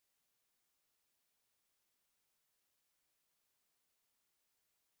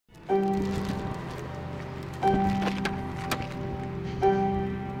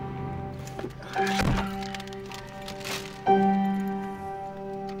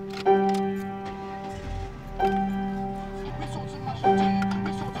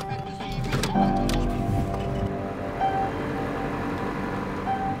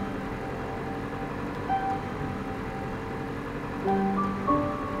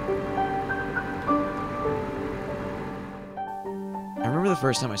I remember the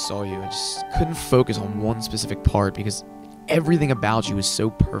first time I saw you, I just couldn't focus on one specific part because everything about you was so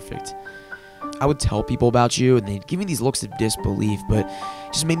perfect. I would tell people about you and they'd give me these looks of disbelief, but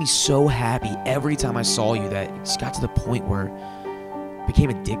it just made me so happy every time I saw you that it just got to the point where I became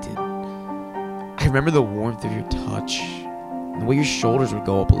addicted. I remember the warmth of your touch and the way your shoulders would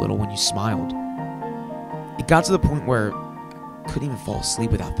go up a little when you smiled. It got to the point where I couldn't even fall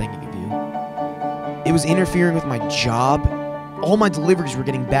asleep without thinking of you. It was interfering with my job. All my deliveries were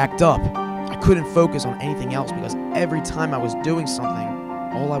getting backed up. I couldn't focus on anything else because every time I was doing something,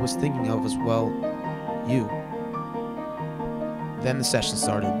 all I was thinking of was, well, you. Then the session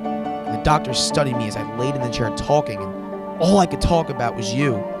started, and the doctor studied me as I laid in the chair talking, and all I could talk about was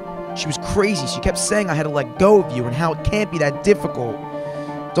you. She was crazy. She kept saying I had to let go of you and how it can't be that difficult.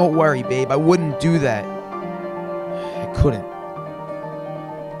 Don't worry, babe. I wouldn't do that. I couldn't.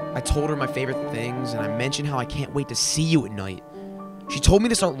 I told her my favorite things, and I mentioned how I can't wait to see you at night. She told me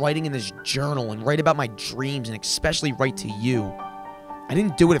to start writing in this journal and write about my dreams and especially write to you. I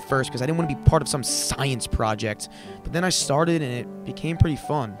didn't do it at first because I didn't want to be part of some science project, but then I started and it became pretty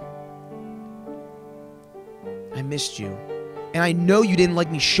fun. I missed you. And I know you didn't like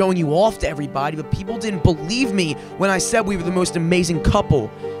me showing you off to everybody, but people didn't believe me when I said we were the most amazing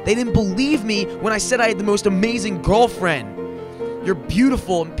couple. They didn't believe me when I said I had the most amazing girlfriend. You're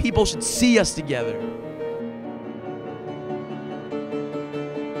beautiful and people should see us together.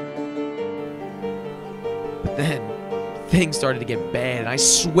 But then, things started to get bad, and I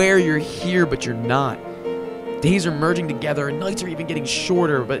swear you're here, but you're not. Days are merging together, and nights are even getting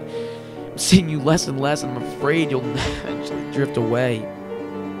shorter, but I'm seeing you less and less, and I'm afraid you'll eventually drift away.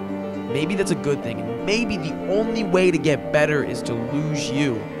 Maybe that's a good thing, and maybe the only way to get better is to lose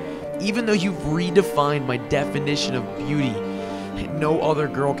you. Even though you've redefined my definition of beauty, no other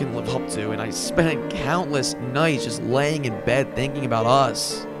girl can live up to, and I spent countless nights just laying in bed thinking about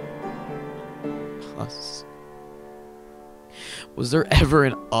us. Us. Was there ever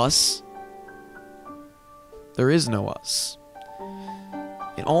an us? There is no us.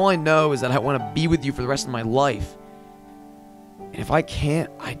 And all I know is that I want to be with you for the rest of my life. And if I can't,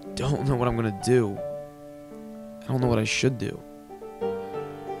 I don't know what I'm going to do. I don't know what I should do.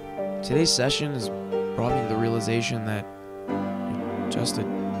 Today's session has brought me to the realization that you're just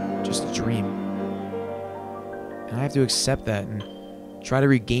a dream. And I have to accept that and try to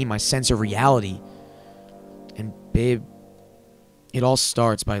regain my sense of reality. And babe, it all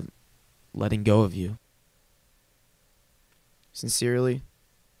starts by letting go of you. Sincerely,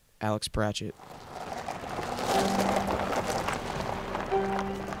 Alex Pratchett.